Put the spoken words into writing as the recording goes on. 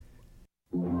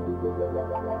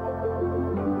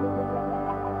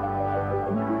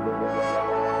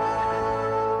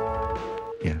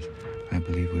Yes, I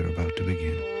believe we're about to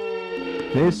begin.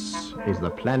 This is the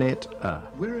planet Earth.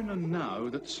 We're in a now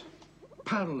that's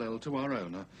parallel to our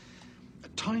own, a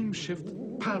time shift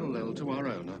parallel to our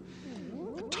own,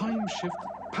 a time shift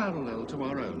parallel to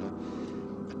our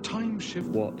own, a time shift...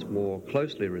 What more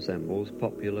closely resembles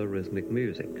popular rhythmic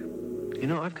music. You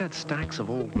know, I've got stacks of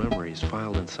old memories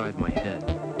filed inside my head.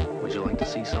 Would you like to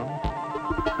see some?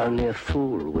 Only a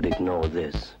fool would ignore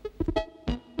this.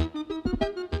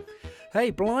 Hey,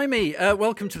 blimey!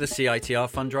 Welcome to the CITR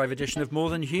Fundrive Edition of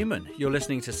More Than Human. You're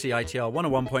listening to CITR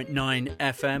 101.9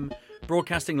 FM,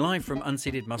 broadcasting live from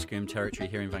unceded Musqueam territory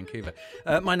here in Vancouver.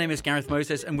 My name is Gareth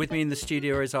Moses, and with me in the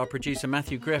studio is our producer,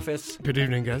 Matthew Griffiths. Good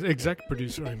evening, guys. Exec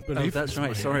producer, I believe. Oh, that's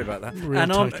right. Sorry about that.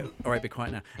 All right, be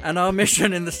quiet now. And our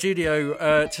mission in the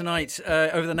studio tonight,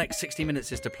 over the next 60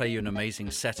 minutes, is to play you an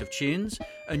amazing set of tunes.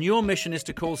 And your mission is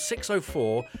to call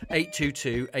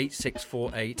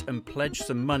 604-822-8648 and pledge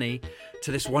some money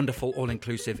to this wonderful,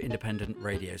 all-inclusive, independent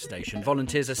radio station.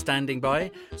 Volunteers are standing by,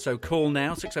 so call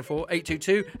now,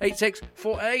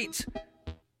 604-822-8648.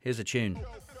 Here's a tune.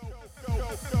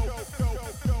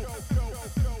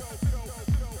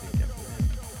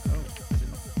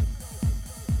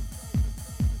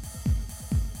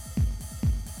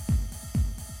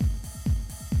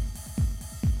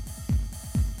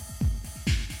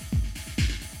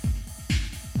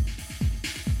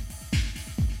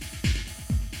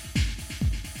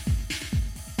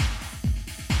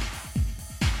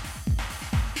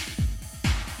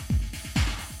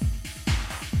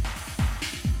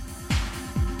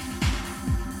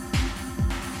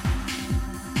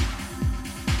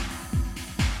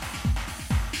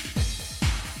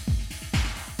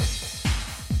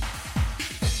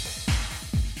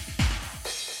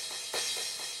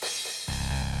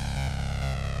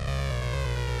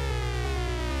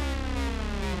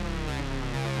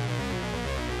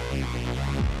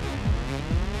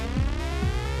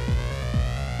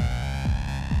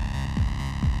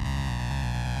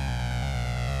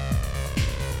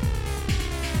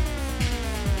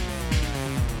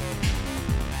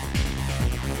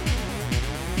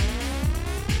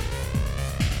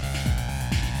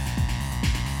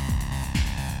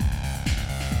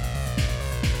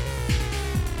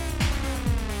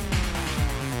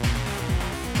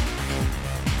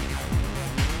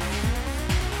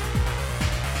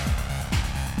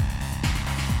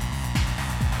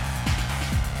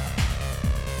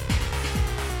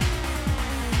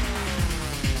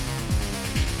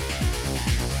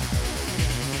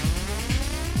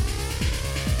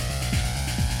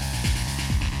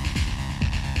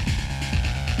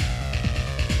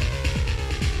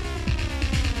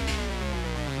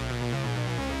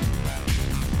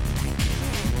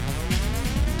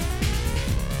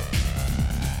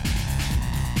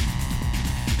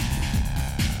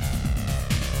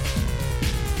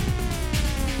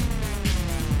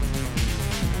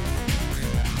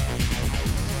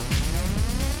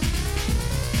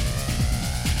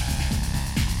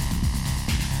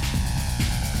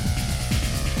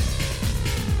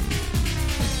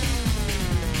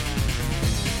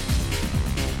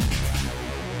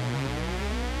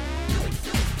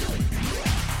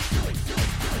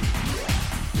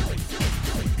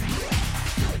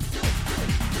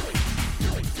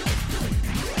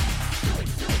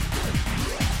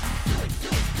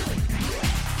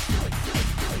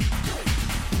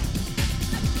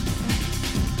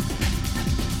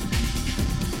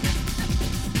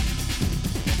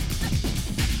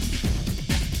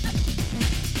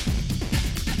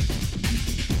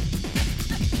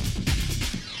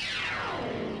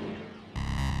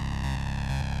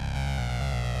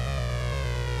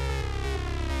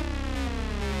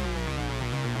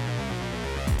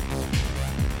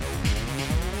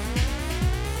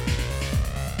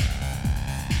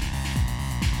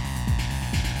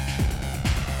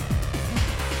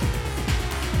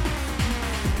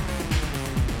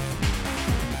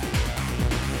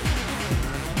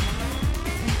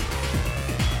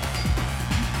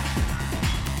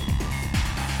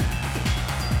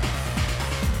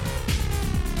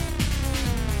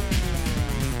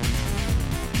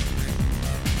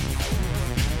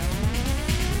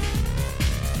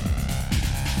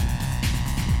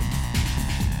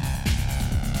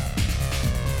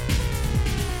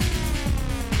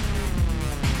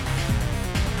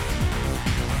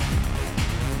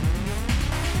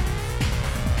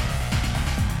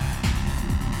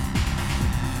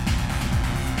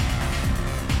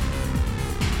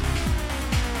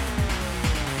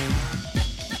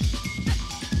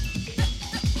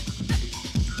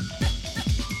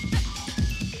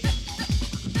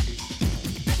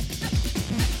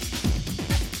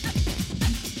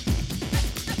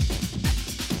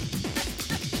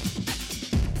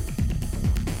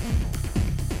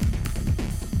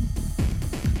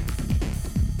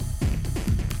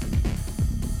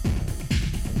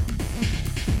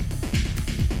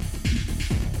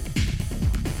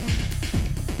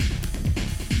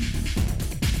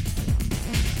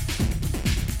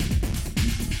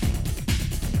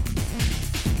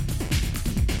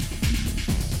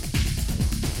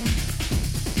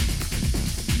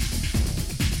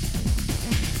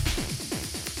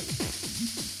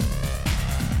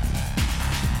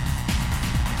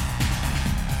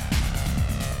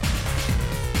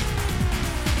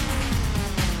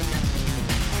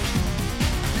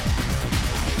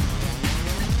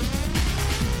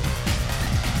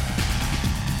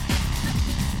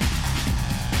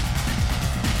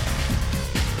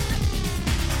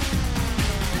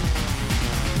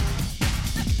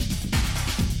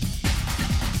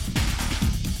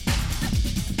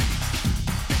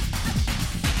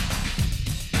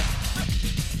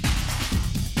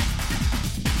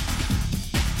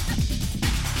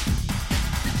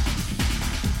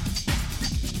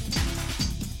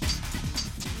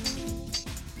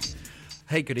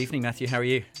 Hey, good evening, Matthew. How are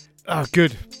you?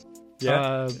 Good.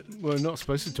 Yeah. We're not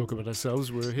supposed to talk about ourselves.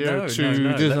 We're here No, to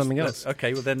no. do something else.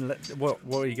 Okay, well then, what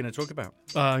are you going to talk about?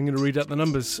 I'm going to read out the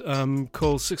numbers.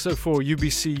 Call 604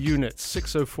 UBC units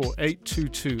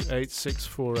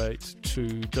 604-822-8648 to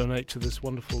donate to this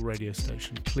wonderful radio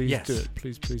station. Please do it.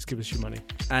 Please give us your money.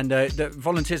 And the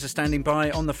volunteers are standing by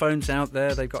on the phones out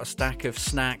there. They've got a stack of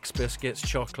snacks, biscuits,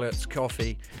 chocolates,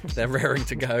 coffee. They're raring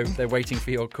to go. They're waiting for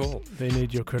your call. They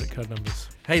need your credit card numbers.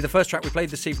 Hey, the first track we played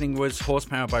this evening was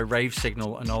Horsepower by Rave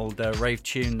Signal, an old rave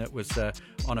tune that was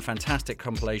on a fantastic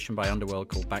compilation by Underworld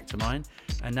called Back to Mine.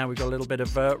 And now we've got a little bit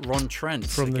of Ron Trent.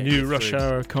 From the new Rush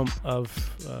Hour comp of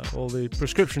all the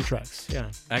prescription tracks. Yeah.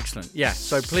 Excellent. Yeah,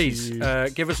 so please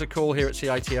give us a call here at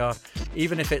CITR.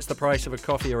 Even if it's the price of a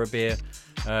coffee or a beer,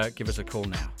 give us a call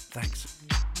now. Thanks.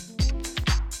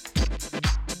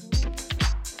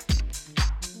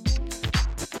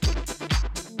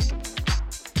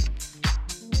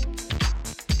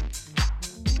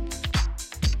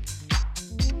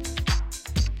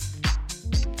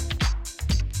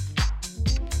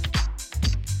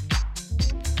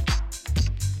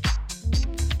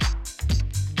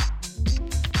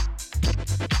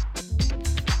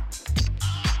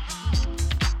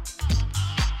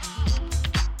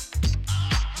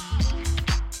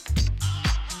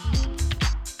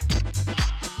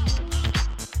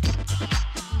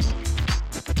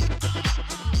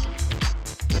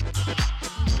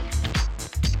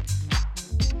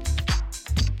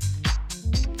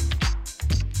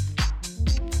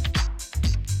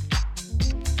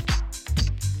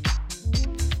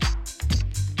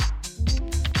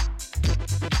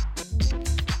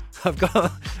 I've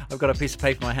got a piece of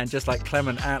paper in my hand, just like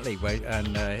Clement Attlee,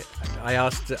 and I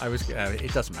asked. It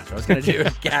doesn't matter. I was going to do a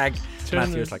gag.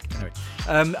 Matthew was like, anyway.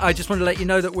 I just want to let you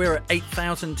know that we're at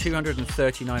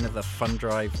 8,239 of the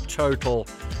Fundrive total.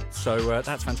 So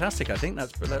that's fantastic. I think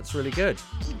that's really good.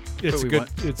 It's a good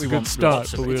start,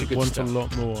 but we want a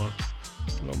lot more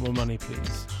money,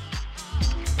 please.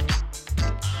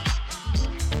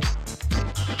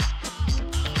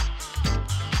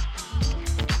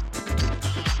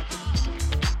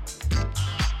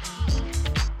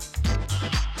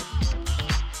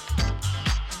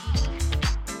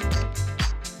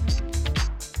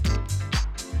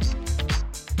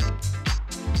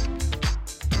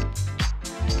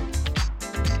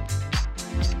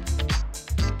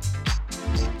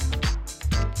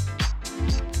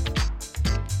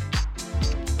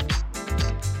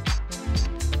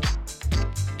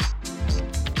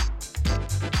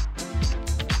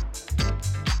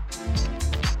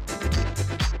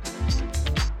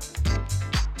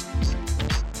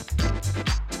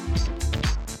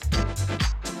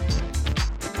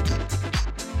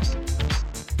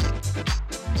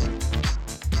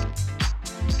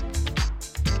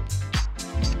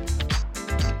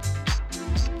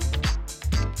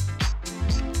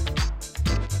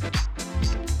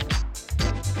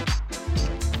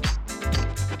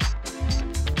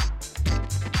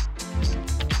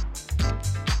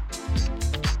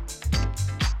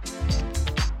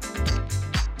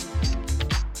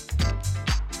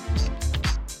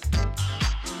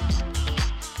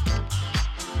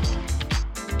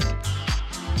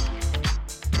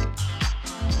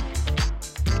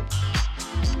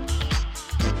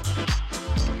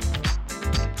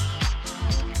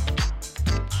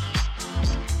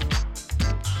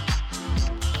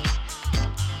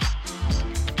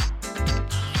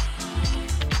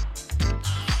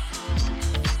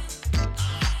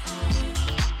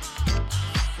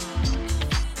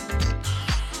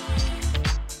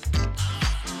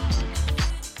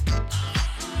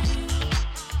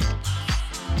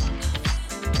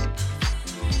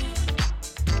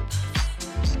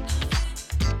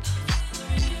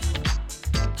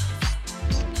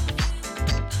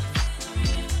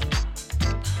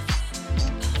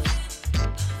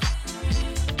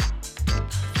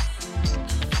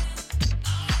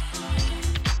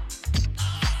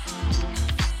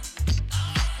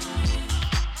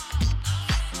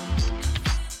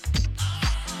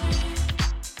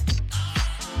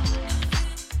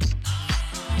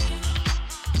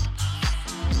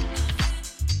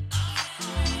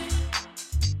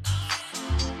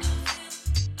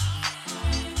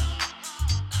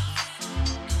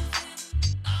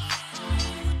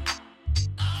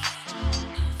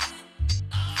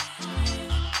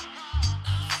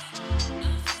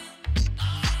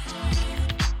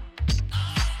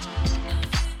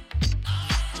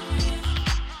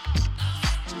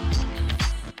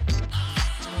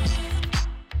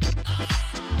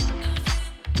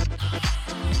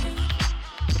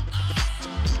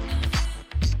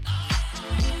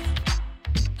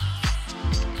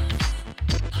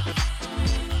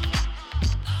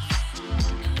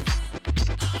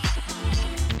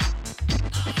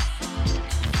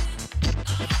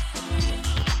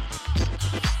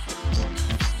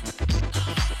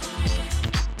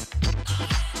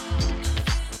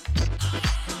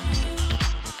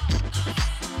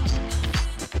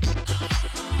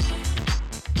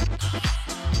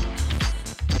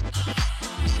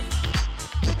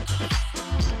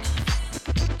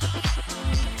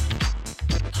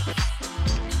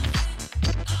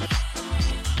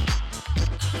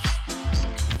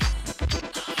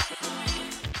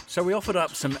 So we offered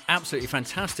up some absolutely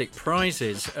fantastic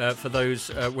prizes for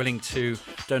those willing to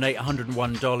donate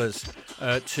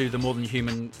 $101 to the More Than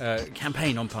Human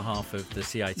campaign on behalf of the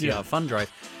CITR Fundrive.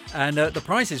 And the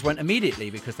prizes went immediately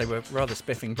because they were rather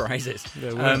spiffing prizes.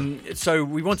 So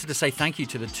we wanted to say thank you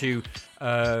to the two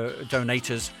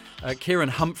donators, Kieran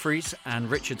Humphreys and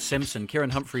Richard Simpson. Kieran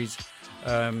Humphreys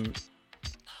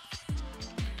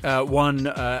won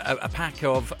a pack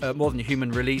of More Than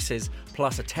Human releases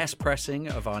plus a test pressing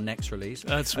of our next release.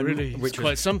 That's really which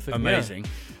quite something. Amazing.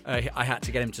 Yeah. I had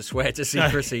to get him to swear to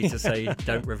secrecy to say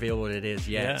don't reveal what it is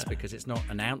yet because it's not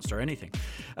announced or anything.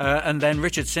 And then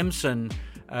Richard Simpson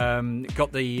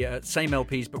got the same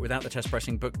LPs but without the test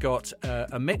pressing, but got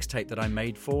a mixtape that I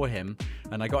made for him,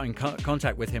 and I got in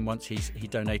contact with him once he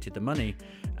donated the money,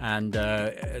 and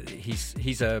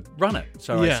he's a runner,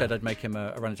 so I said I'd make him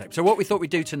a runner tape. So what we thought we'd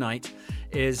do tonight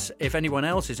is, if anyone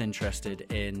else is interested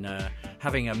in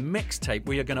having a mixtape,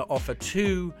 we are going to offer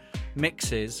 2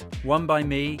 mixes, one by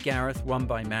me, Gareth, one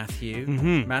by Matthew.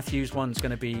 Matthew's one's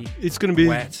going to be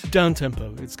wet, down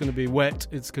tempo. It's going to be wet.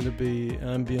 It's going to be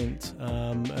ambient,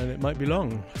 and it might be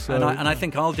long. So, and I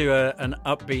think I'll do an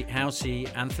upbeat, housey,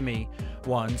 anthemy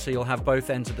one, so you'll have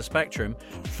both ends of the spectrum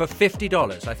for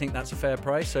 $50. I think that's a fair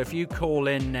price. So if you call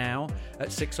in now at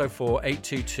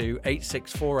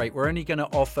 604-822-8648, we're only going to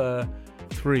offer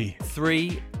 3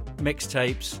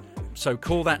 mixtapes. So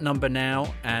call that number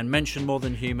now and mention More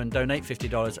Than Human, donate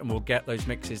 $50, and we'll get those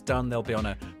mixes done. They'll be on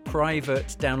a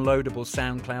private, downloadable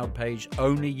SoundCloud page.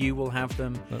 Only you will have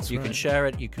them. You can share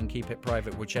it, you can keep it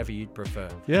private, whichever you'd prefer.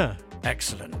 Yeah.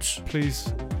 Excellent.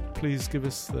 Please give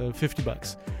us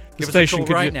 $50. Give us a call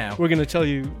right now. We're going to tell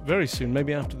you very soon,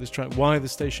 maybe after this track, why the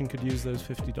station could use those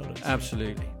 $50.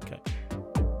 Absolutely. Okay.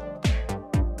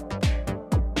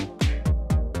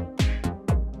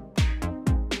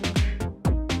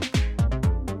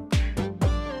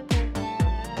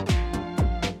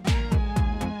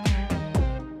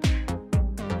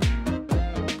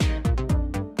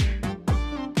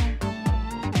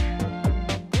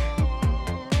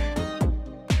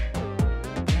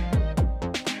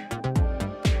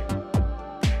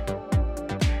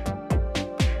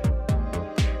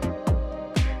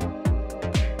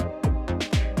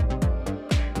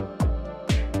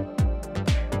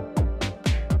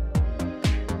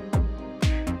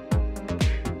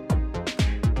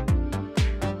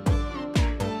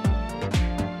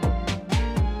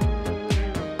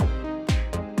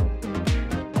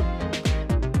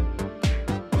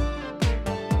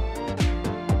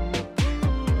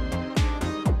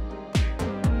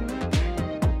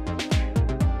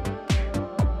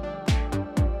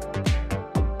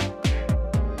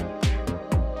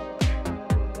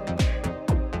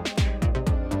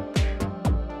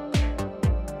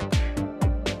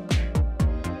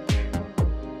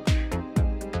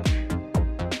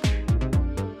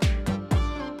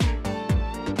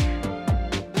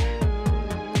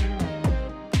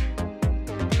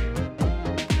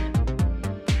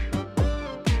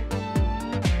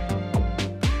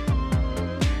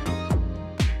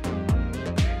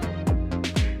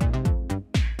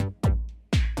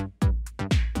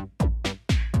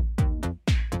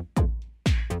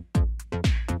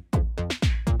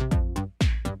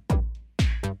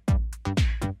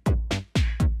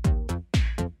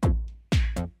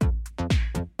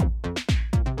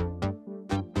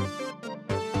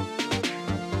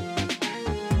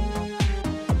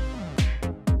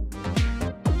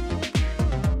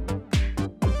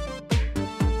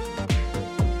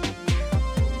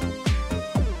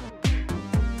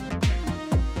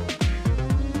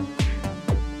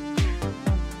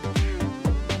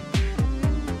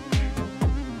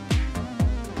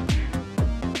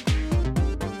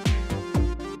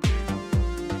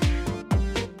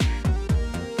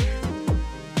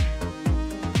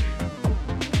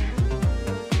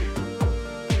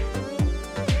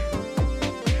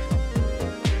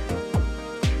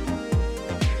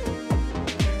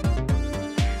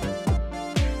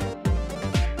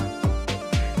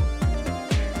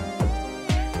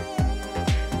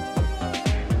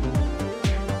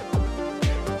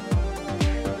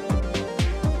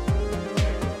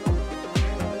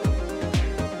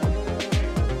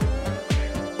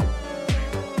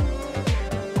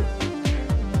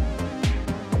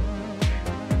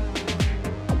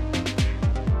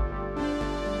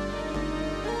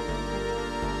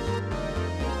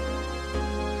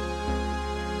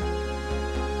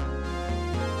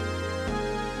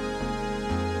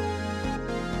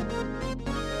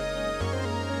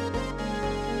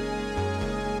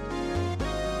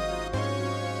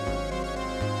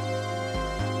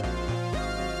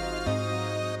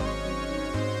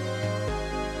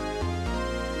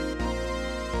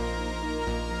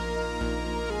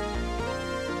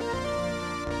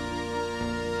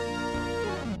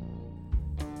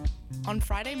 On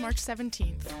Friday, March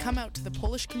 17th, come out to the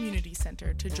Polish Community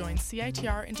Center to join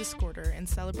CITR and Discorder in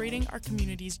celebrating our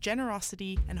community's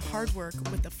generosity and hard work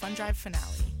with the Fundrive finale.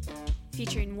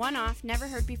 Featuring one-off,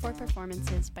 never-heard-before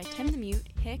performances by Tim the Mute,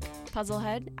 Hick,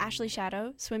 Puzzlehead, Ashley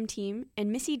Shadow, Swim Team, and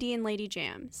Missy D and Lady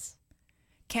Jams.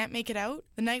 Can't make it out?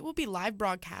 The night will be live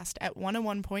broadcast at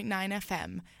 101.9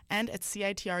 FM and at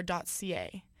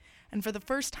CITR.ca. And for the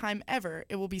first time ever,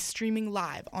 it will be streaming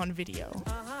live on video.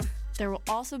 There will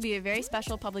also be a very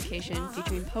special publication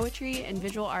featuring poetry and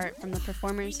visual art from the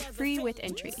performers, free with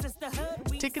entry.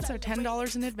 Tickets are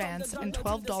 $10 in advance and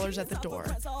 $12 at the door,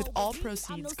 with all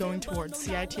proceeds going towards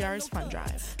CITR's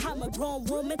Fundrive. I'm a grown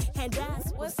woman, and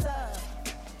that's what's up.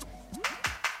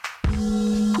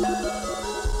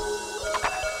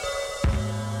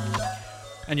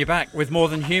 And you're back with More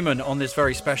Than Human on this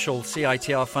very special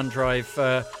CITR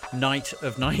Fundrive night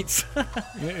of nights.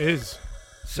 It is.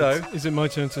 So, is it my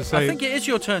turn to say? I think it is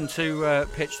your turn to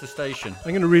pitch the station.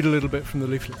 I'm going to read a little bit from the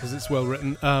leaflet because it's well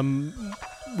written.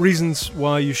 Reasons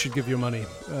why you should give your money.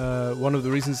 One of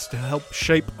the reasons is to help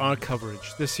shape our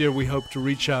coverage. This year we hope to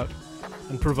reach out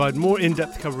and provide more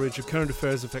in-depth coverage of current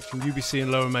affairs affecting UBC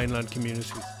and Lower Mainland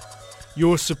communities.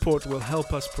 Your support will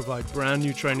help us provide brand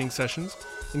new training sessions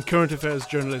in current affairs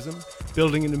journalism,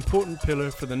 building an important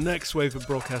pillar for the next wave of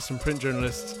broadcast and print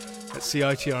journalists at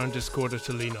CITR and Discorder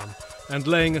to lean on, and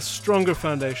laying a stronger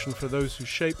foundation for those who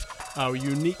shape our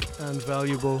unique and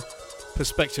valuable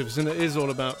perspectives. And it is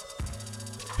all about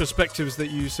perspectives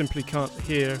that you simply can't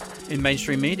hear in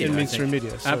mainstream media.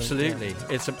 So, absolutely,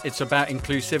 yeah. It's about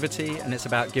inclusivity, and it's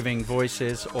about giving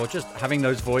voices, or just having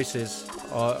those voices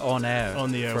on air,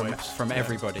 on the airwaves from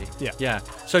everybody. Yeah.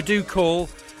 So do call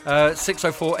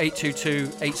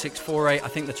 604-822-8648. I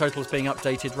think the total is being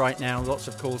updated right now. Lots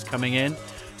of calls coming in.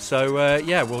 So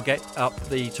we'll get up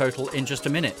the total in just a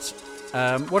minute.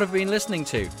 What have we been listening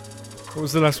to? What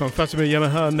was the last one? Fatima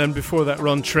Yamaha, and then before that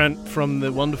Ron Trent from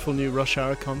the wonderful new Rush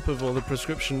Hour comp of all the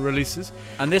prescription releases,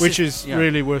 and this which is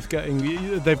really worth getting.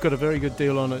 They've got a very good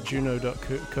deal on at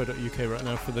juno.co.uk right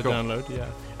now for the download. Yeah.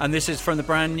 And this is from the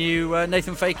brand new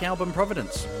Nathan Fake album,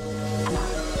 Providence.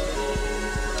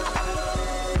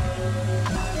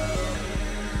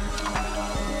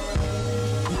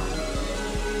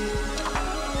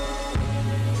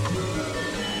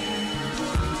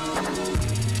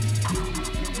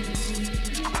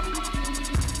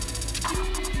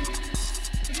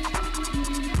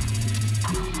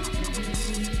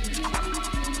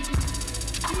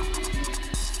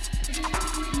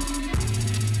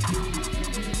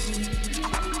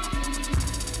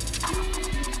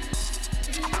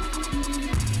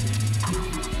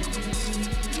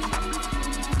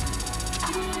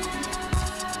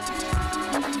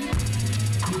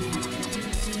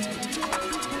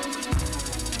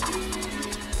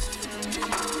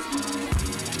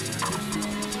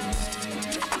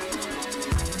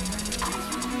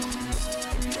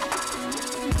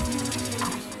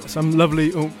 Some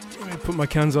lovely, I put my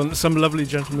cans on, some lovely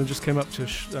gentleman just came up to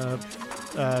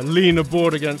lean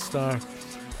aboard against our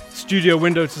studio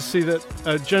window to see that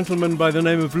a gentleman by the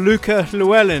name of Luca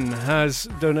Llewellyn has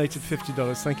donated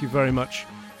 $50. Thank you very much,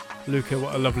 Luca.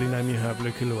 What a lovely name you have,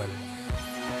 Luca Llewellyn.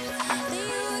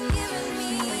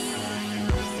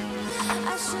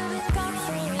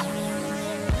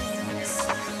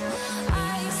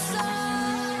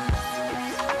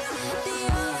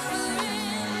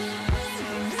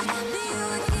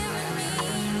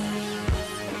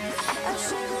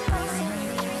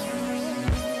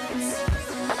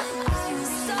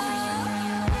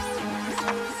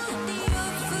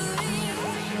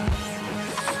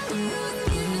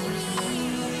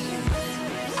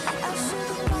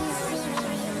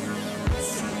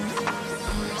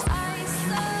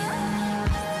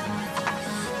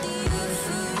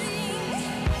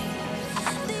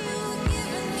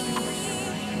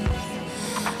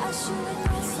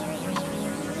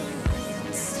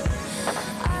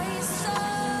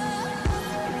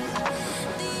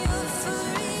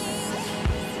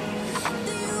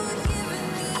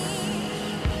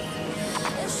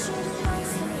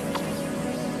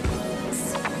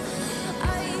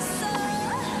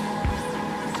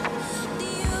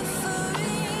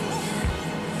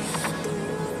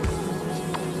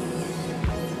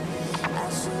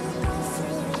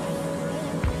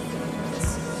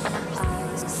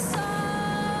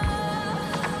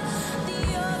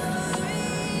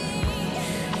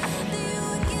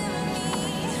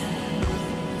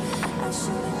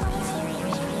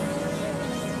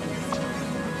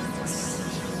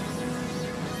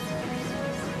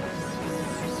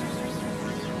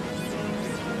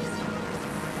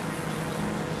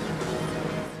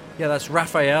 Yeah, that's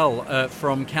Raphael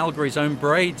from Calgary's Own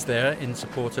Braids there in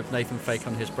support of Nathan Fake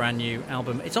on his brand new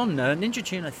album. It's on Ninja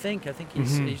Tune, I think. I think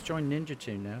he's joined Ninja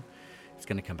Tune now. It's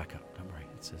going to come back up, don't worry.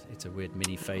 It's a weird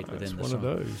mini fade within the song. It's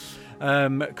one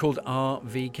of those. Called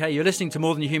RVK. You're listening to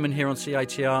More Than Human here on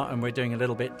CITR, and we're doing a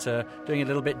little bit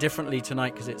differently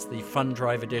tonight because it's the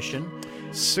Fundrive Edition.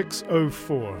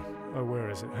 604. Oh,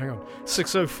 where is it? Hang on.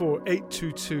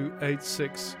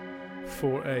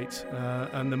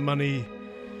 604-822-8648. And the money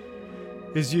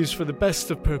is used for the best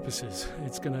of purposes.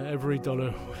 It's gonna every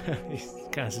dollar.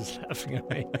 Kaz is laughing at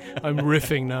me. I'm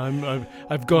riffing now.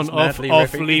 I've gone off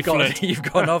leaflet. You've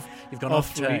gone off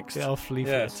text. Off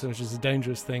leaflet, yes. Which is a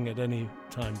dangerous thing at any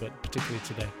time, but particularly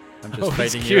today. I'm just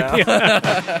fading you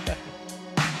out.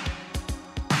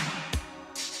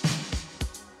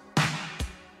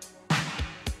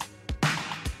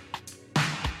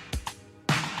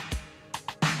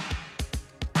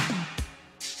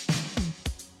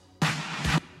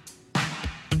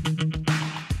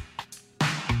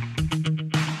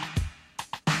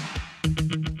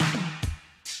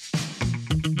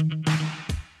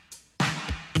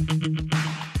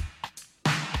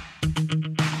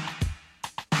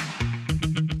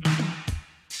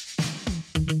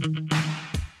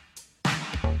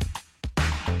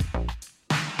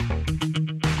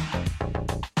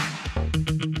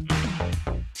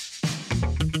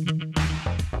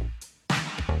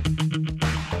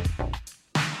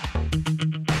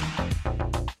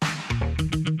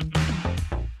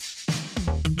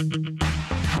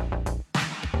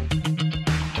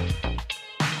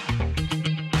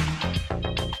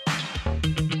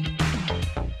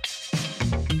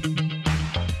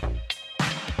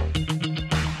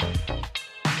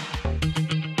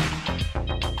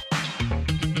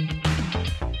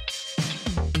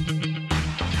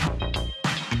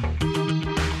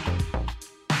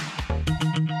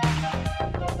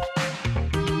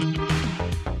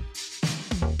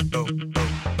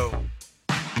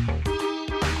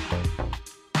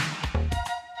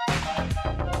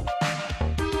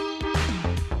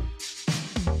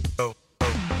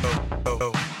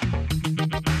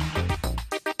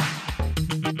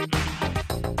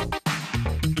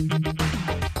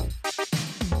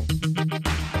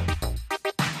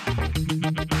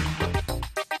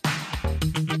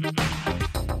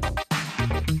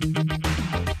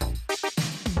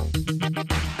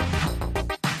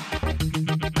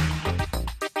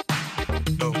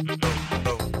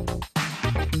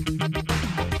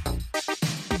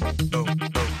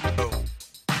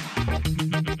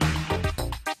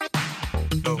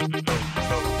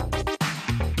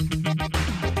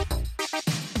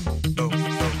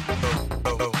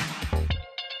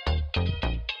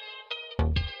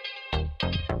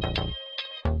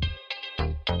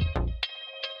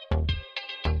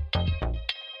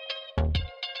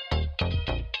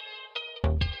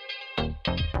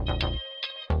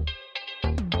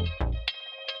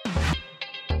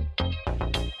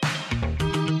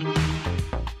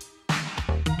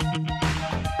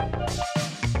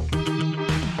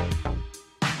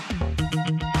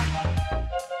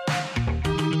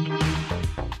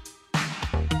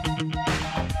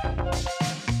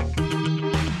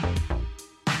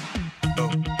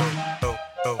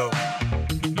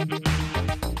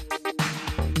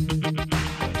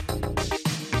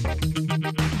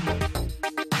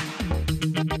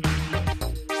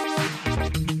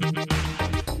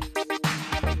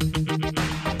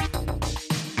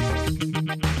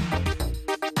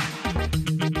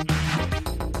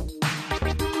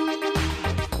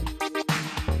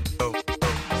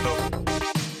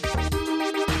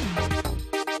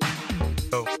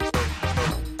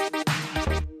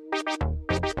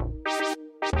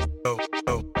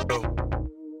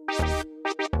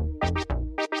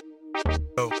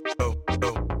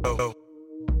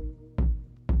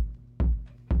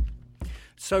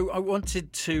 So I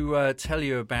wanted to tell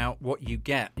you about what you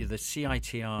get, the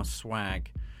CITR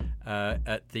swag,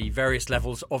 at the various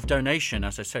levels of donation.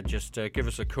 As I said, just give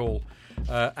us a call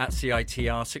at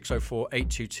CITR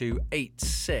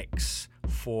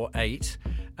 604-822-8648.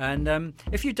 And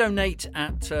if you donate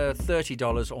at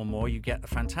 $30 or more, you get a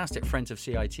fantastic Friends of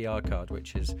CITR card,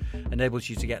 which enables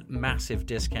you to get massive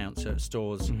discounts at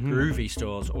stores, groovy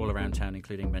stores all around town,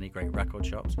 including many great record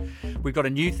shops. We've got a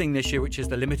new thing this year, which is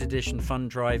the limited edition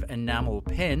Fundrive enamel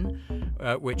pin,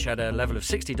 which at a level of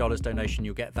 $60 donation,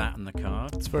 you'll get that and the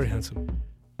card. It's very handsome.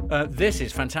 This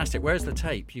is fantastic. Where's the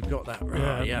tape? You've got that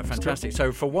right. Yeah, fantastic.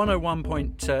 So for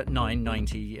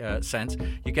 101.990 cents,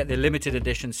 you get the limited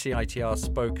edition CITR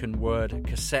spoken word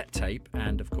cassette tape,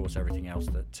 and of course everything else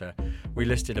that we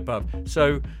listed above.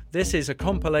 So this is a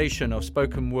compilation of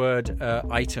spoken word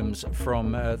items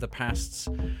from the past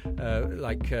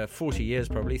 40 years,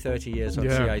 probably 30 years of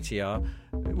CITR.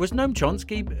 Was Noam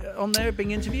Chomsky on there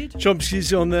being interviewed?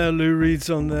 Chomsky's on there, Lou Reed's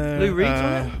on there. Lou Reed's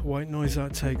on there? White Noise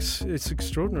Outtakes. It's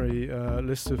extraordinary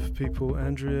list of people.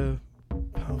 Andrea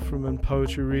Palfreman,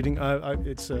 poetry reading.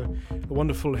 It's a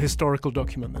wonderful historical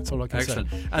document. That's all I can say.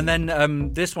 And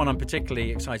then this one I'm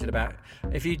particularly excited about.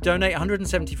 If you donate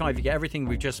 $175, you get everything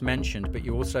we've just mentioned, but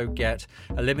you also get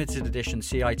a limited edition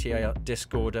CITR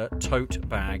Discorder tote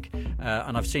bag.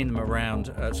 And I've seen them around.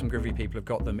 Some groovy people have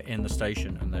got them in the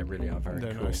station, and they really are very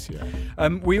cool. Nice, yeah.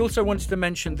 We also wanted to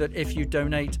mention that if you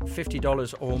donate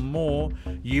 $50 or more,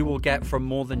 you will get from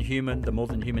More Than Human, the More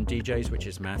Than Human DJs, which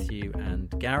is Matthew and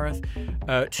Gareth,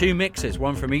 2 mixes,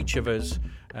 one from each of us.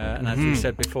 And as we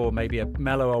said before, maybe a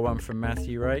mellower one from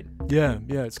Matthew, right? Yeah,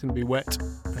 it's going to be wet. It's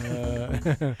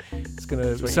going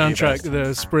to soundtrack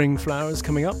the spring flowers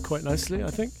coming up quite nicely, I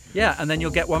think. Yeah, and then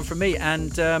you'll get one from me,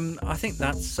 and I think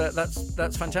that's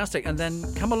fantastic. And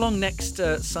then come along next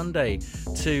Sunday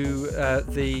to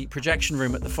the projection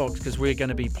room at the Fox, because we're going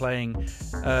to be playing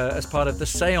as part of the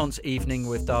Seance evening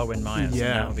with Darwin Myers. Yeah,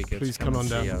 and that'll be good. Please come on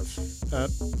down.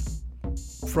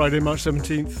 Friday, March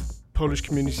 17th. Polish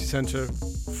Community Centre,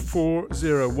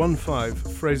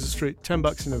 4015 Fraser Street,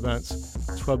 $10 in advance,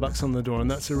 $12 on the door,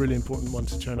 and that's a really important one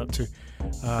to turn up to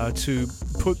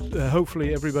put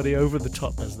hopefully everybody over the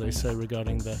top, as they say,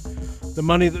 regarding the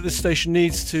money that this station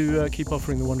needs to keep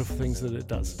offering the wonderful things that it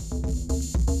does.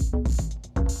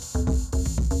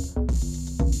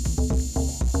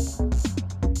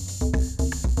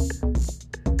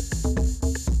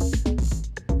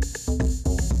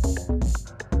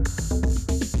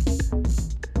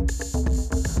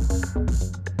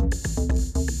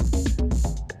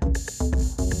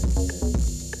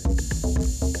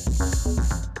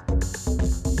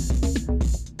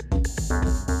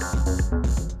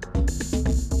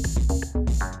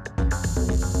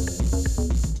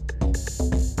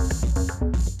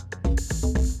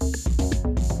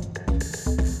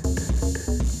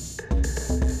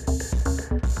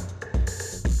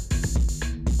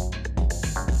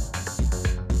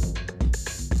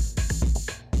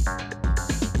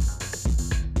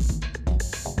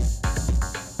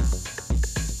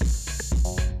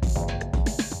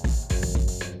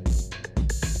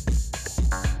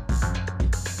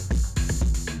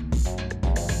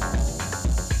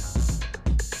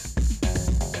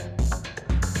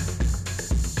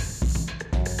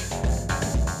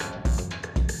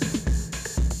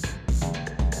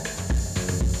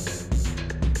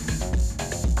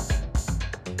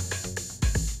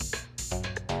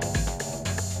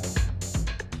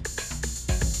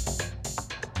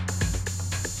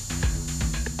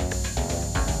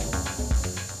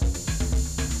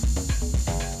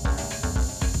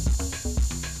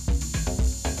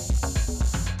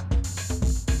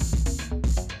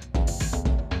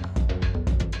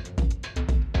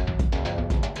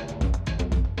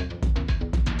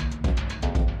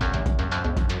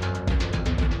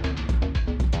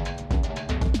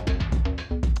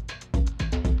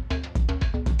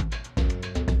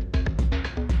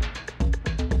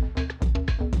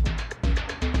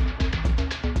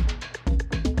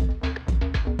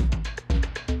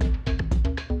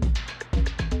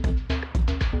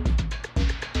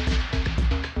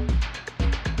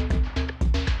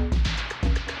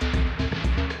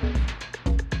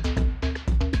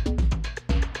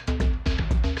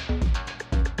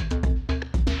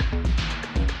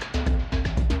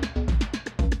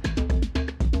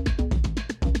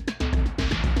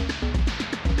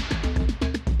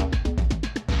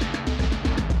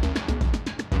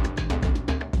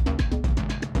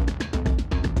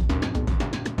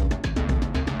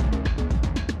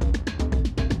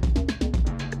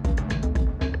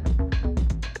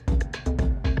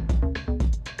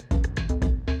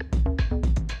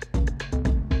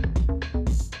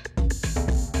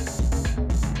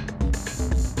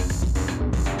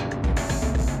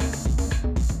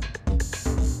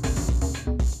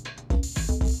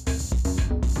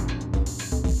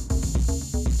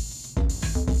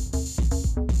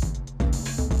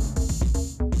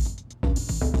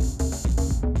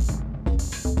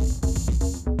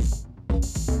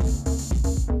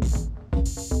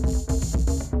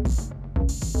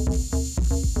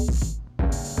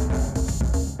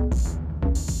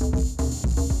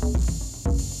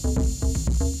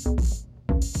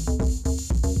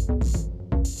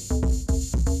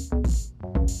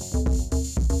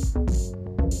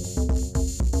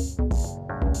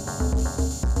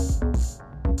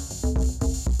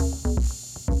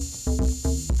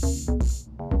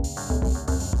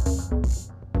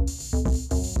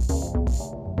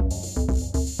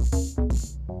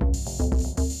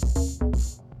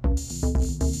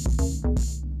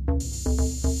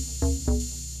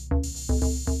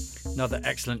 Another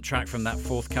excellent track from that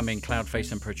forthcoming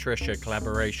Cloudface and Patricia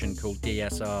collaboration called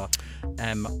DSR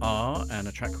MR, and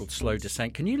a track called Slow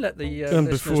Descent. Can you let the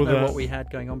listeners know what we had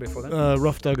going on before that?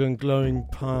 Rough Dug and Glowing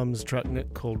Palms track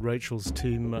called Rachel's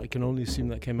Team. I can only assume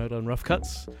that came out on Rough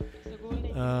Cuts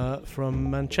from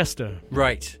Manchester.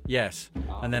 Right, yes.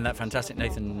 And then that fantastic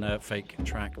Nathan Fake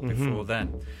track before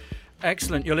then.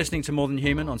 Excellent. You're listening to More Than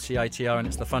Human on CITR, and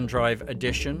it's the Fundrive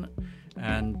Edition.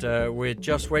 And we're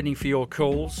just waiting for your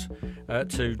calls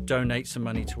to donate some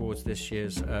money towards this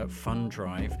year's fund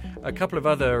drive. A couple of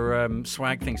other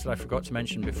swag things that I forgot to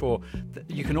mention before.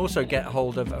 You can also get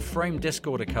hold of a framed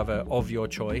Discorder cover of your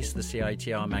choice, the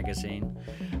CITR magazine.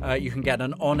 You can get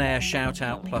an on-air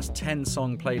shout-out plus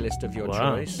 10-song playlist of your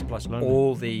choice, plus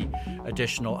all the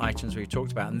additional items we've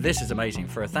talked about. And this is amazing.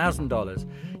 For $1,000,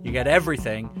 you get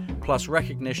everything, plus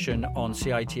recognition on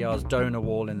CITR's donor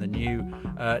wall in the new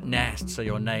nest, so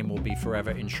your name will be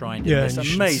forever enshrined in this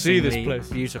amazingly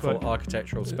beautiful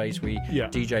architectural space we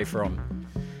DJ from.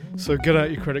 So get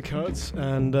out your credit cards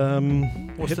and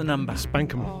what's the number?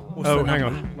 Spank them. Hang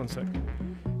on, 1 sec.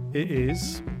 It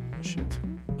is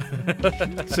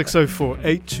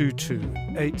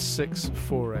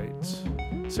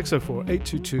 604-822-8648.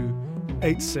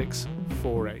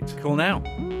 604-822-8648. Call now.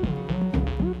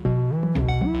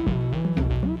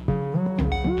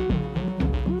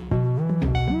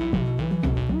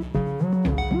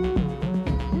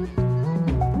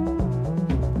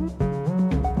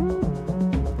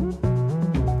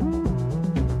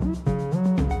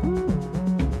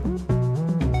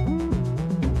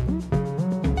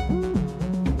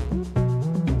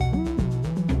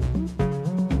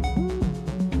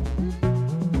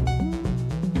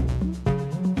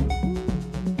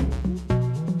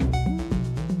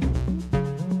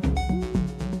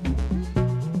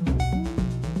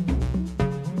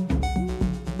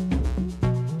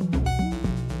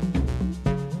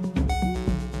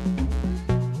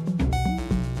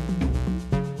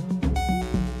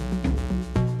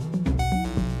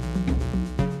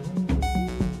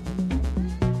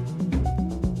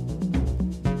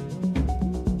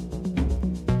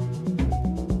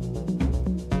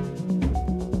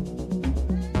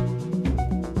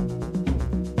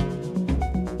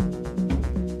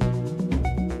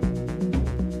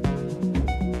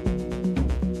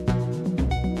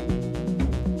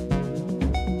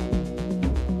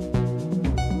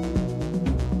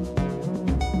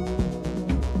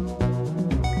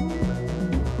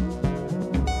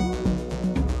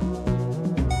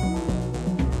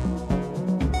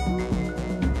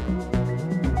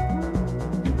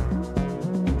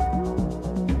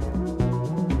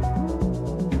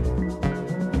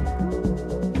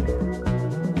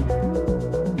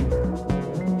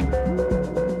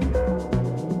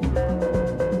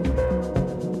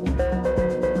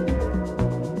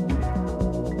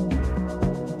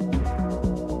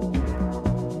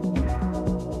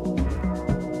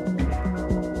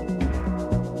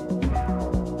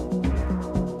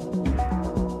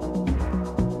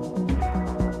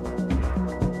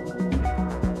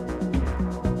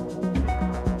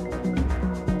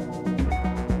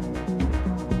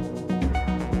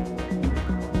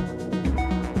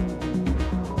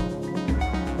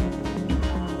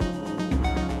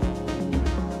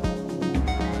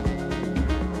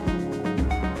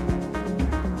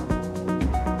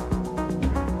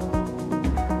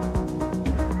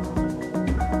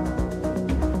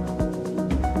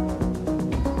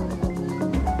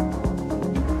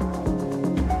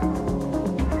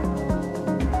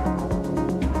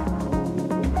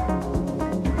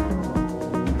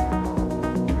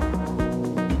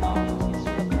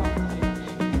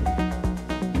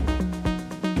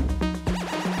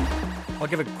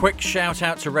 Give a quick shout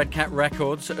out to Red Cat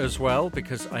Records as well,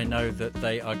 because I know that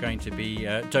they are going to be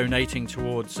donating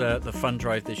towards the fund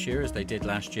drive this year, as they did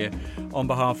last year, on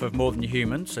behalf of More Than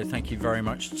Human. So thank you very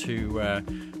much to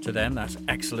them. That's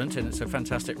excellent, and it's a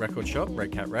fantastic record shop,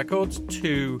 Red Cat Records.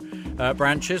 2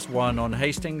 branches, one on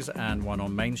Hastings and one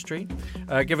on Main Street.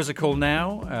 Give us a call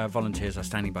now. Volunteers are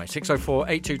standing by.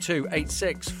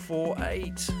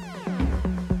 604-822-8648.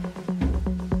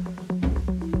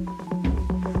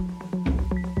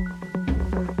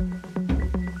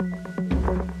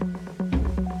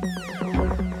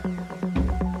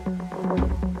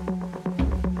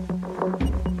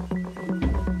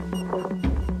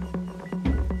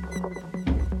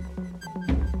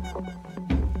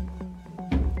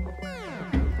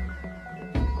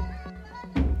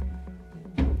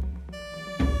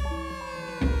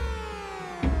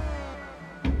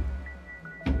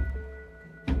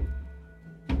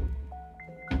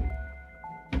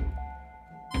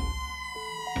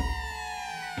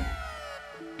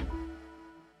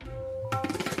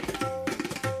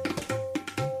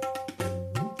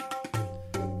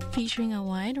 featuring a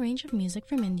wide range of music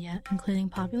from India, including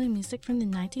popular music from the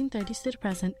 1930s to the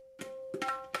present.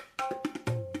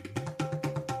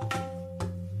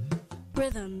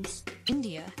 Rhythms,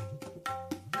 India.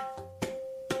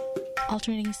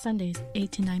 Alternating Sundays,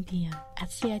 8 to 9 p.m. at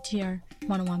CITR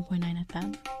 101.9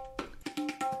 FM.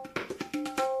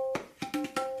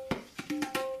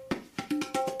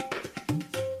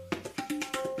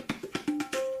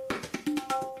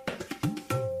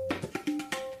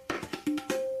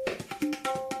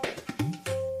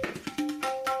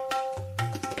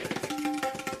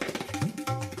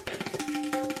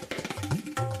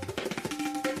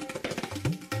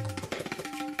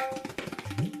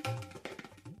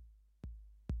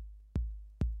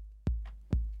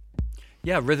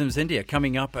 Yeah, Rhythms India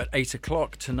coming up at 8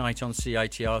 o'clock tonight on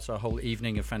CITR. It's a whole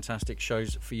evening of fantastic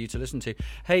shows for you to listen to.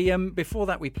 Hey, before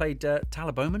that we played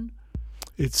Tyler Bowman.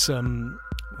 It's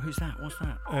who's that? What's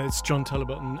that? It's John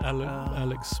Talbot and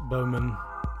Alex Bowman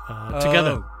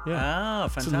together. Yeah,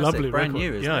 fantastic! It's a lovely brand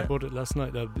record. new, isn't it? I bought it last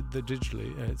night. They're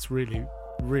digitally. It's really,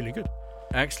 really good.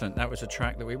 Excellent. That was a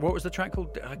track that what was the track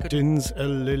called? Dins a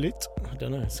Lilit. I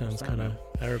don't know. It sounds kind of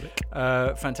Arabic.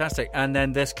 Fantastic. And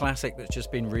then this classic that's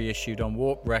just been reissued on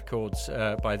Warp Records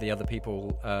by the Other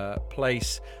People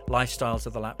Place, Lifestyles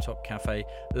of the Laptop Cafe.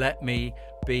 Let me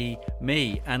be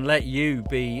me, and let you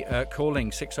be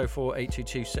calling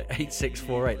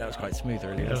 604-822-8648. That was quite smooth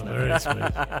earlier, wasn't it? Very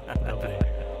smooth. Lovely.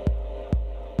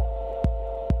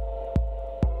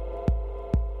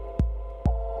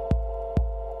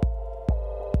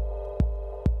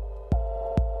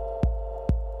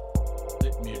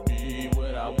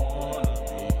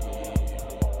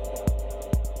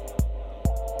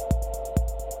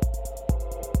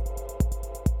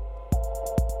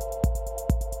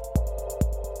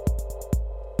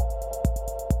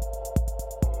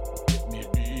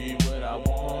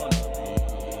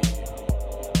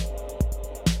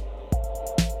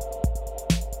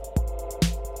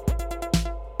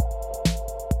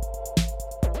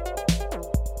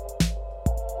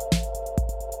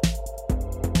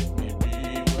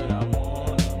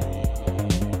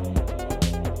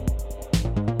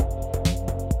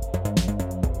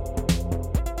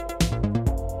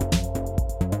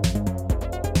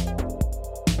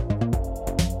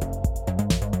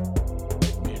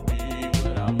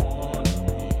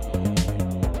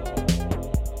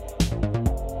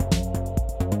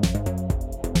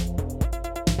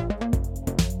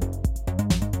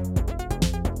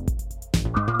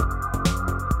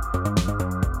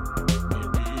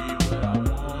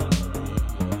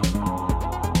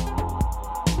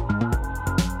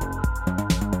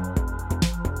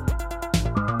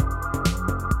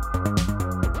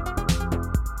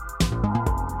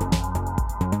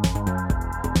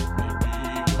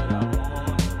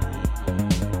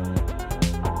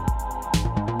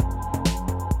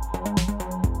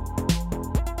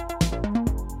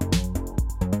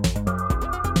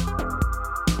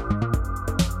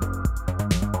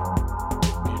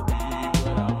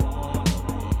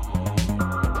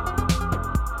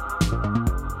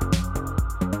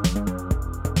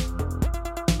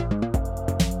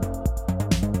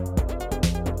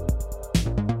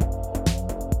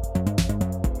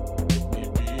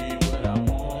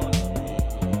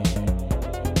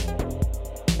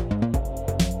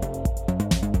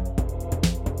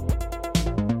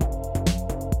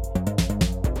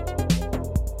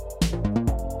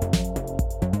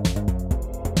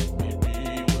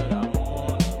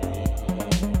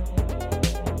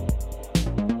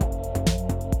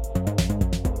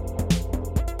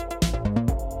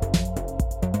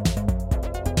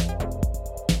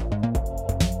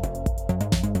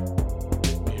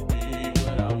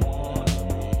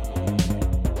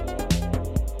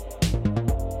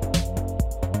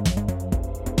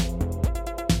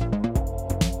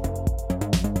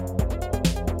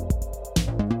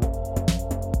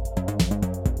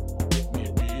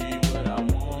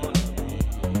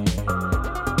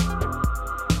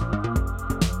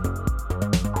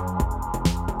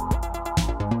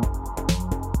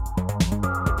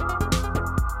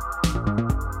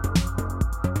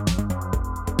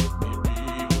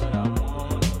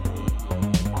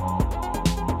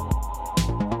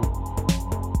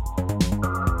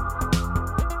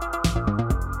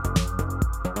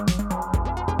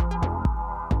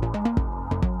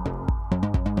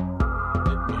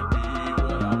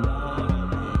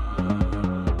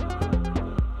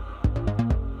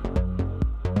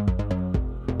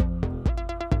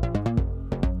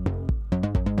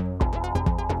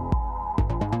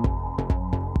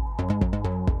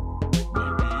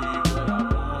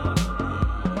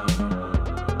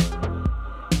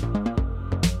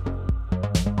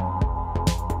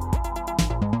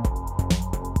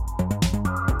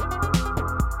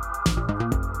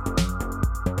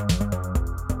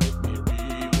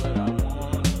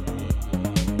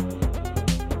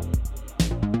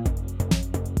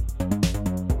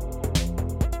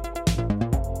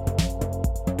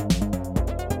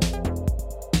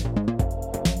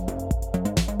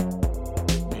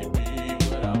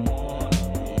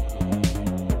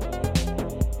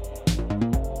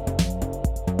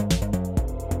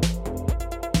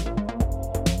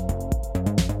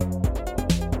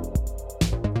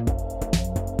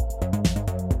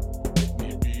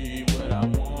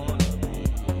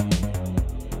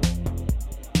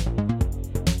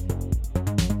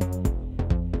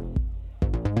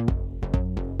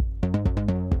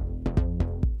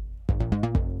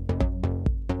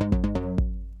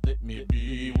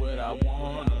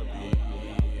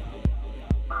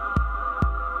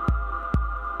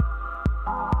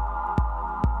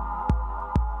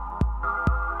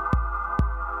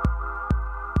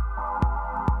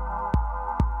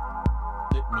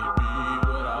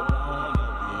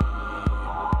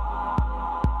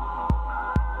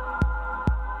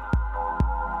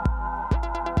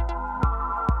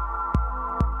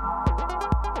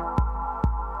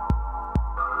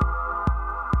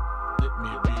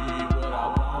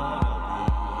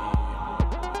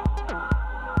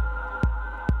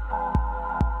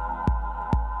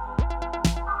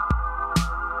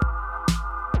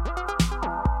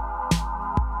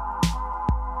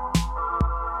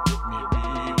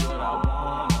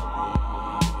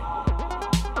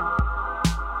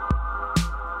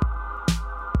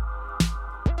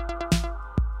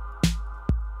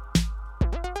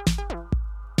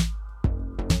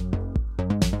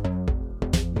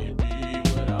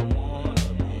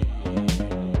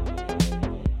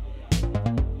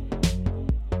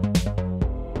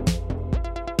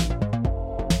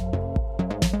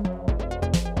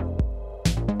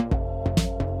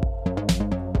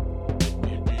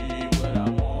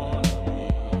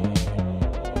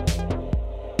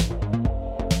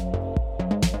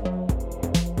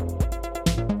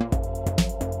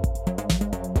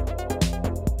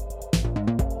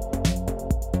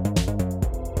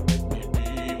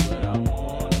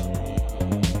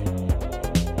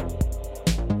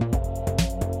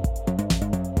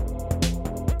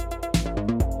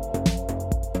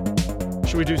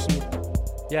 Should we do some?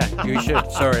 Yeah, you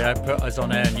should. Sorry, I put us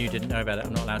on air and you didn't know about it.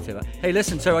 I'm not allowed to do that. Hey,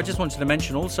 listen, so I just wanted to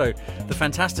mention also the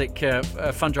fantastic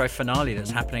Fundrive finale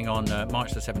that's happening on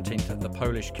March the 17th at the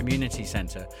Polish Community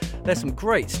Centre. There's some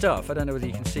great stuff. I don't know whether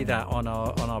you can see that on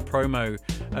our promo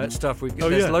stuff.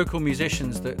 There's local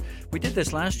musicians that... We did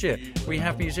this last year. We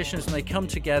have musicians and they come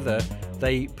together,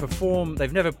 they perform...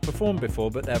 They've never performed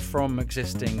before, but they're from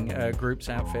existing groups,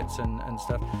 outfits and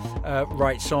stuff.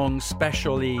 Write songs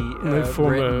specially they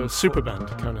form a super band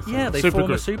kind of thing. Yeah, they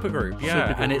form a supergroup.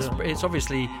 Yeah, and it's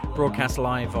obviously broadcast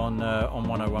live on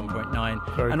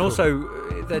 101.9. Very and cool. Also,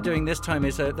 they're doing this time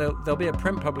is there'll be a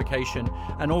print publication,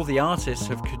 and all the artists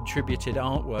have contributed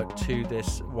artwork to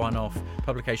this one-off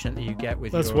publication that you get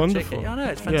with That's your wonderful. ticket. I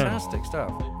know, it's fantastic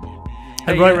stuff.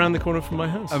 And right around the corner from my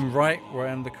house. And right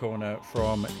around the corner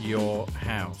from your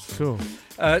house. Cool.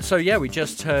 So yeah, we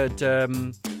just heard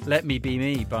Let Me Be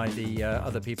Me by the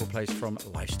Other People Place from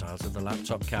Lifestyles of the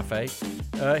Laptop Cafe.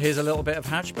 Here's a little bit of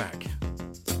Hatchback.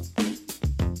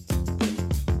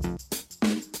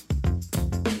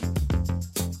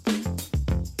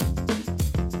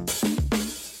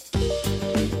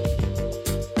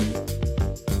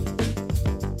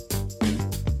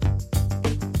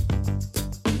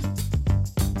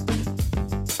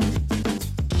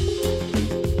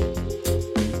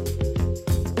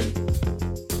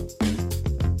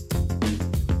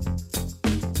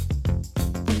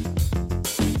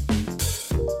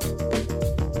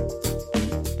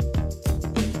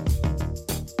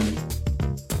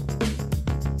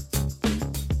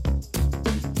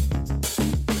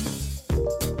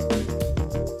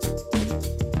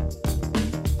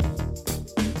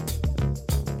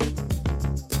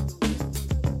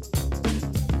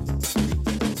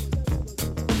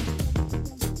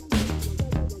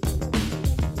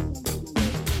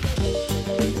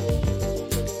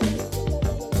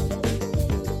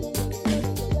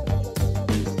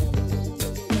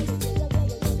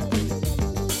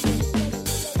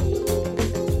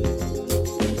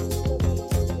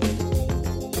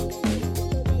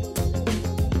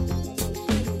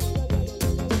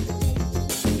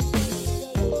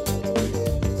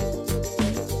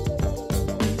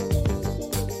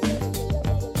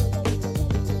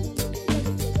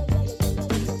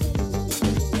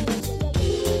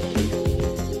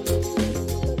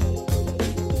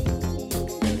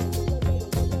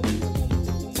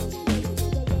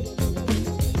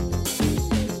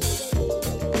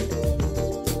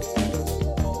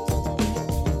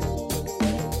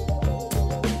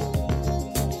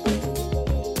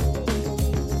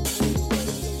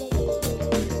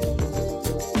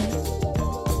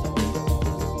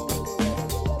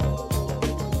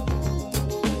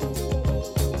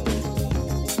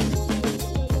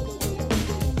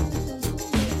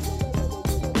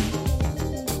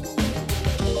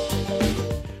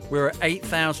 We're at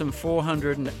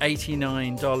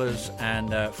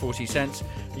 $8,489.40.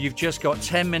 You've just got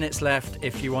 10 minutes left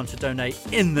if you want to donate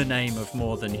in the name of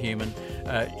More Than Human.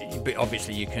 But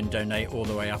obviously, you can donate all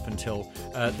the way up until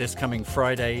this coming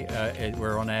Friday.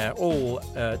 We're on air all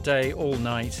day, all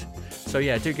night. So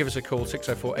yeah, do give us a call,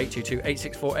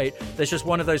 604-822-8648. There's just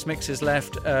one of those mixes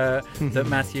left that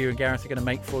Matthew and Gareth are going to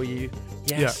make for you.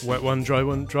 Yes. Yeah, wet one, dry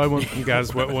one. Dry one from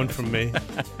Gaz, wet one from me.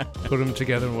 Put them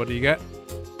together and what do you get?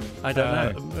 I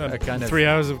don't know. Kind of 3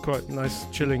 hours of quite nice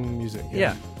chilling music.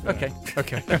 Yeah. Okay.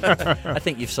 Okay. I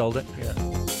think you've sold it. Yeah.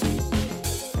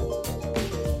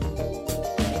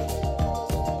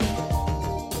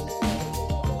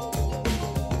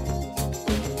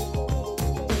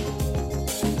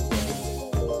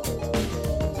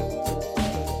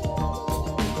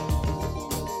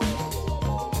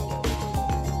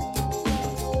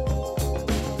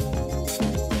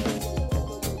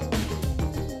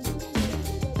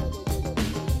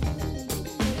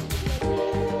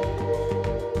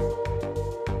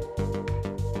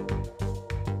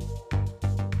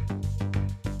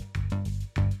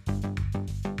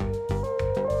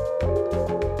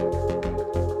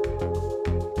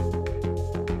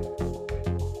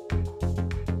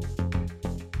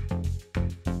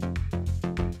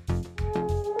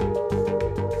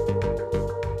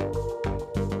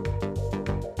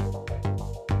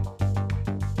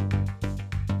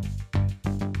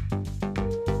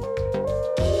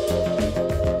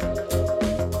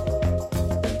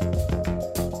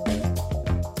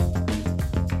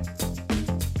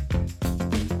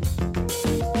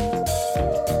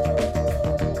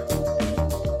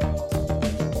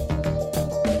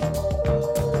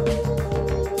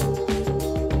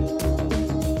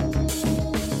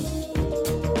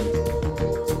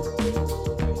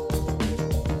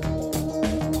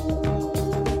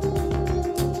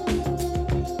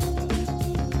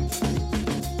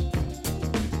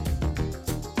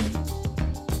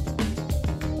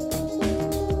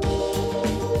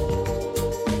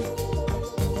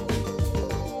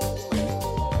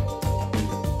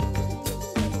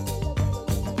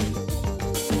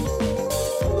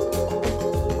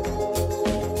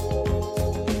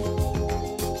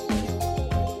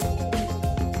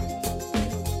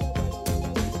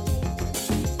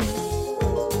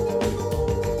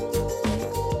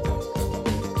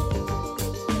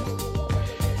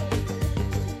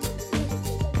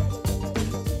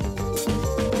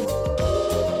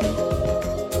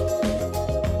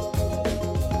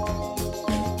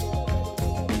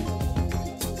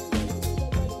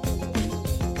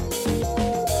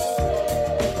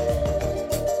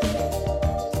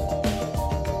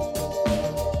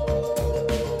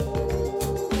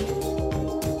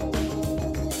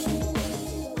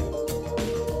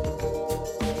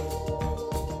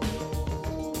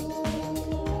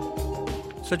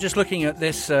 So just looking at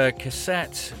this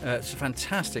cassette, it's a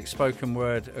fantastic spoken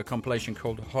word compilation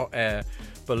called Hot Air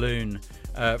Balloon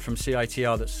from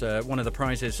CITR. That's one of the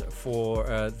prizes for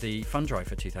the Fundrive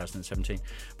for 2017.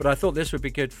 But I thought this would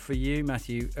be good for you,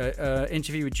 Matthew.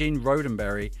 Interview with Gene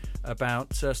Roddenberry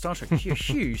about Star Trek. You're a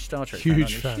huge Star Trek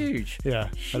fan. Huge. Yeah,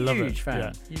 I love it. Huge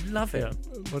fan. Yeah. You love it. Yeah.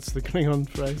 What's the Klingon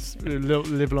phrase?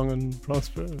 Live long and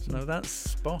prosper? No,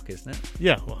 that's Spock, isn't it?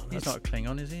 Yeah, well, he's not a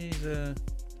Klingon, is he? He's a...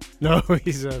 No,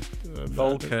 he's a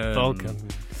Vulcan.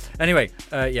 Anyway,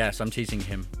 yes, I'm teasing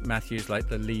him. Matthew's like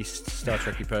the least Star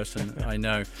Trek-y person I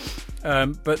know.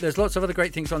 But there's lots of other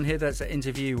great things on here. There's an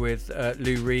interview with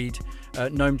Lou Reed,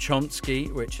 Noam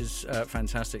Chomsky, which is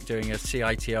fantastic, doing a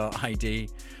CITR ID.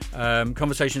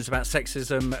 Conversations about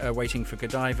sexism, Waiting for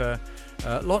Godiva.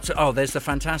 There's the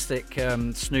fantastic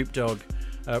Snoop Dogg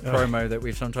promo that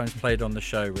we've sometimes played on the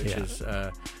show, which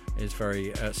is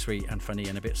very sweet and funny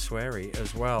and a bit sweary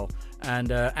as well. And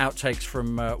outtakes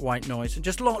from White Noise and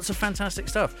just lots of fantastic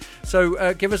stuff.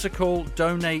 So give us a call,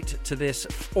 donate to this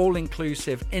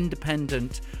all-inclusive,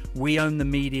 independent, we own the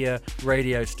media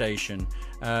radio station.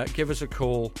 Give us a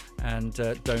call and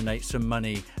donate some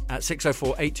money at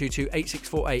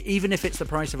 604-822-8648, even if it's the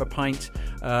price of a pint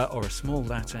or a small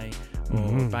latte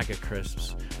or a bag of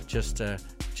crisps. Just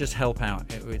help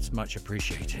out. It's much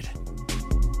appreciated.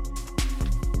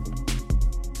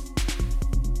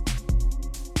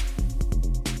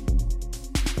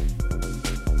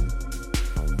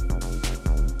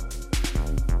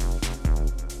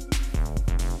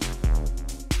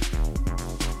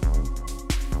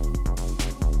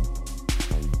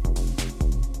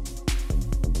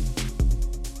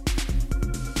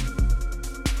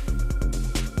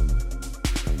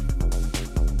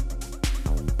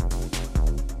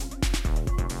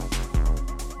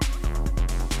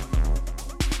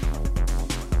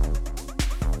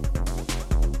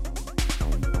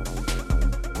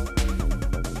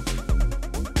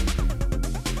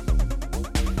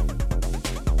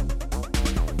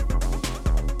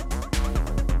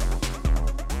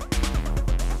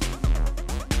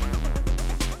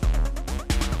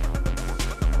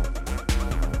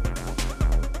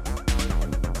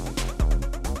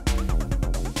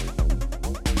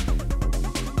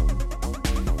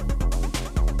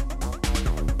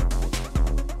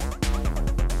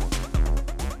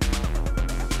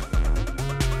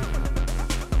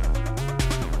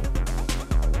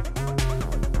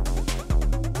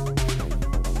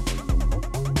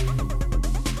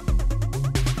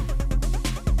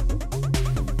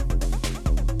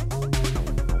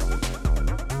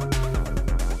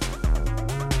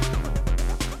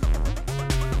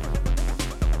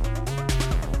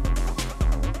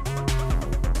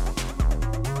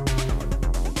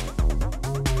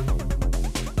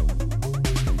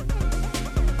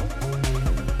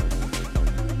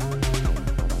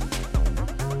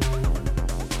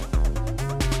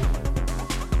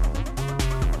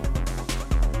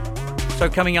 So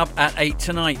coming up at 8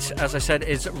 tonight, as I said,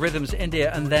 is Rhythms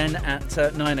India, and then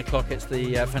at 9 o'clock it's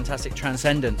the fantastic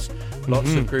Transcendence.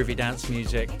 Lots of groovy dance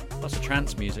music, lots of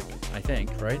trance music, I think,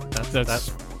 right? That's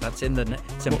in the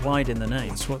it's implied in the name.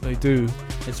 That's what they do.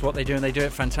 It's what they do, and they do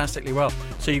it fantastically well.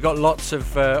 So you've got lots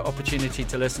of opportunity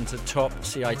to listen to top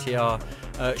CITR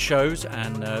shows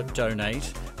and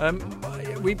donate.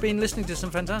 We've been listening to some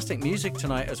fantastic music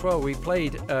tonight as well. We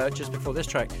played, just before this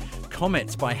track,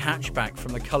 Comets by Hatchback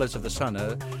from The Colours of the Sun,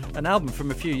 an album from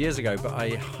a few years ago, but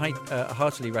I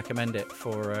heartily recommend it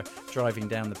for driving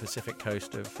down the Pacific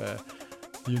coast of the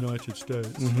United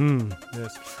States.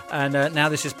 Yes. And now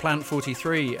this is Plant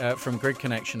 43 from Grid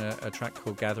Connection, a track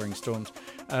called Gathering Storms.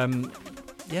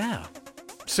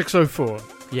 604.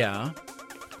 Yeah.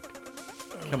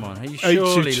 Come on, you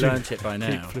surely learnt it by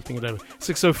now. Keep flipping it over.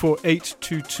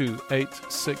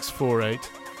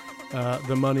 604-822-8648.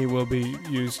 The money will be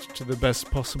used to the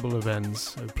best possible of ends.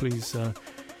 So please,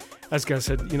 as Gaz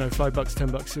said, $5,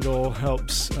 $10, it all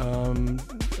helps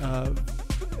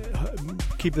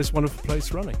keep this wonderful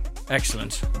place running.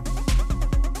 Excellent.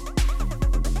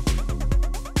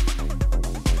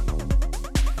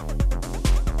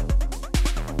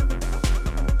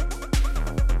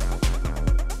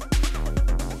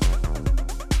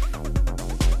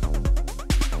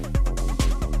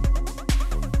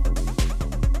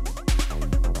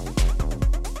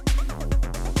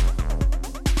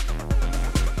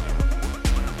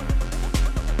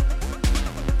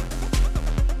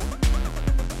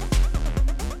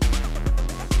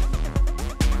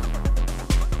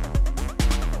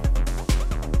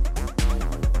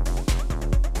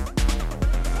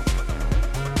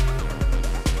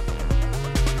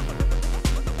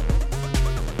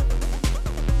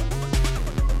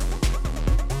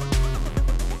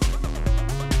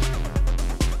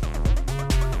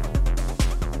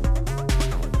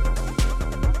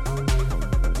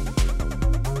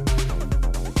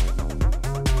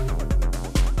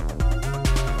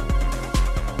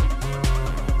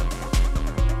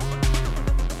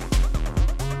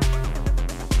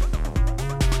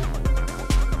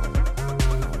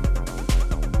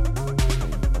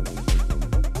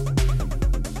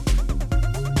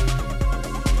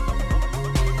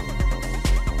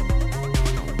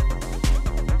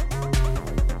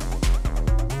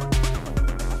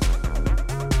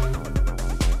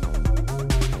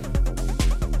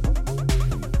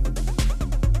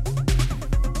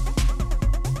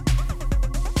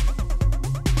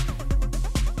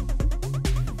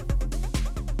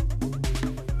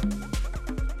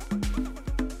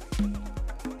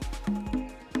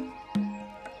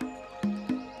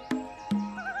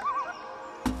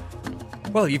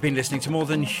 Well, you've been listening to More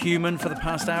Than Human for the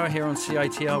past hour here on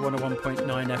CITR 101.9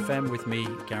 FM with me,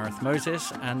 Gareth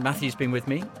Moses, and Matthew's been with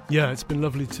me. Yeah, it's been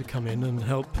lovely to come in and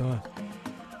help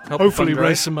hopefully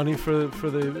raise some money for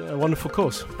the wonderful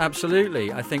cause.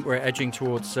 Absolutely. I think we're edging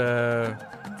towards the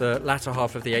latter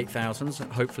half of the 8,000s,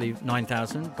 hopefully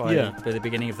 9,000 by the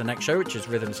beginning of the next show, which is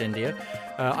Rhythms India.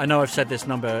 I know I've said this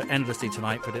number endlessly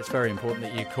tonight, but it's very important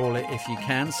that you call it if you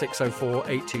can,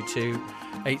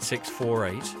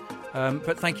 604-822-8648.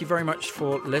 But thank you very much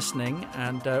for listening,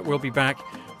 and we'll be back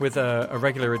with a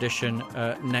regular edition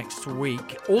next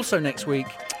week. Also next week,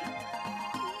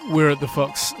 we're at the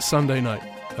Fox Sunday night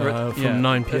from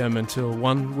 9 p.m. until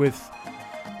 1 with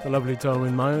the lovely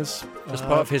Darwin Myers. As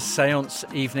part of his seance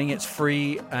evening, it's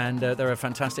free, and there are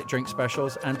fantastic drink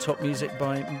specials and top music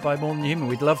by More Than Human.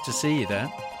 We'd love to see you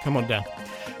there. Come on down.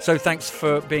 So thanks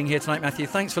for being here tonight, Matthew.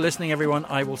 Thanks for listening, everyone.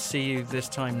 I will see you this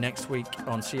time next week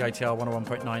on CITR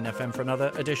 101.9 FM for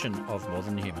another edition of More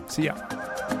Than Human. See ya.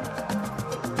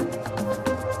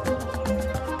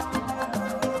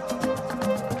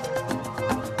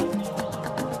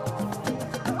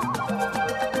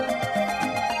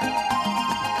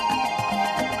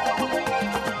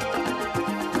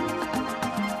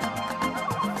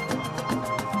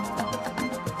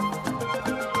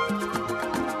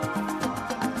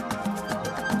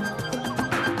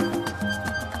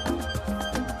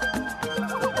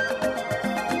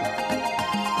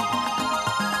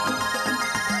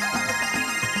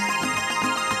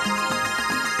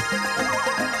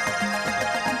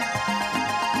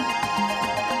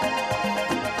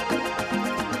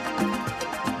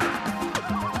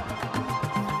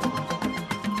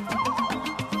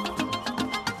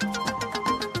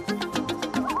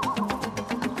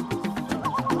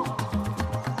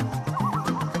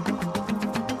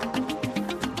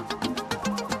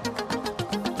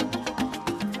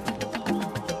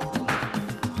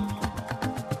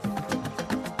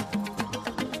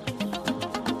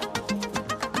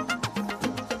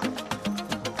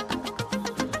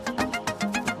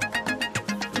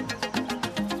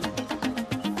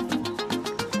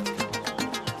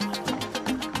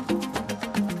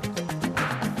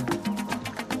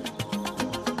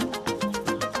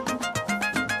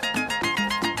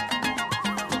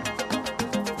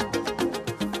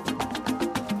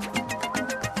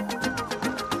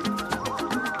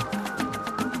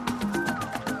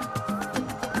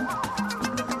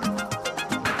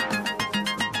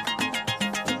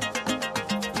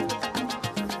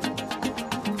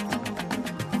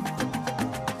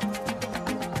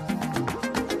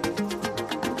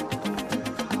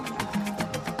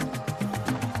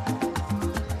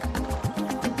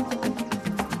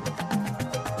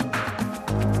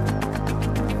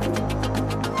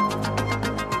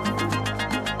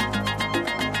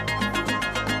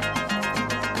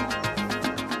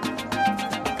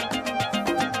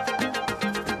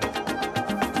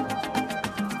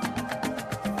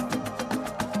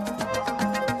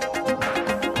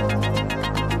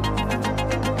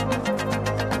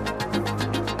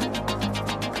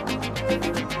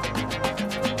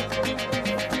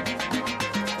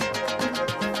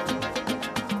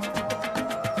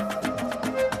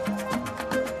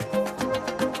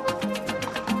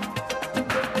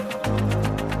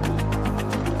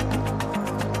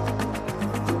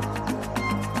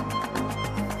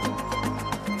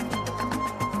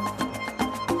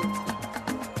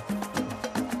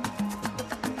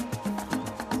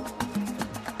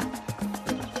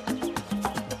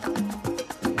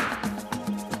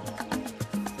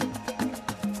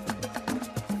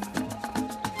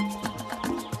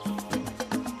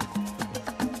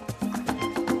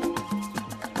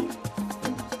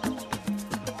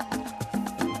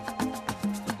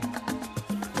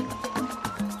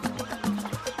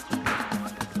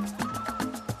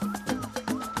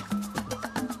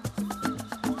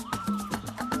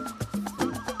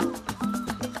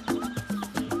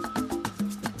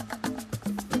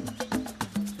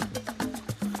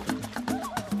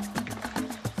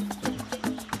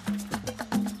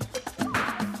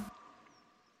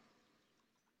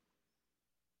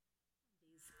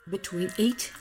 between 8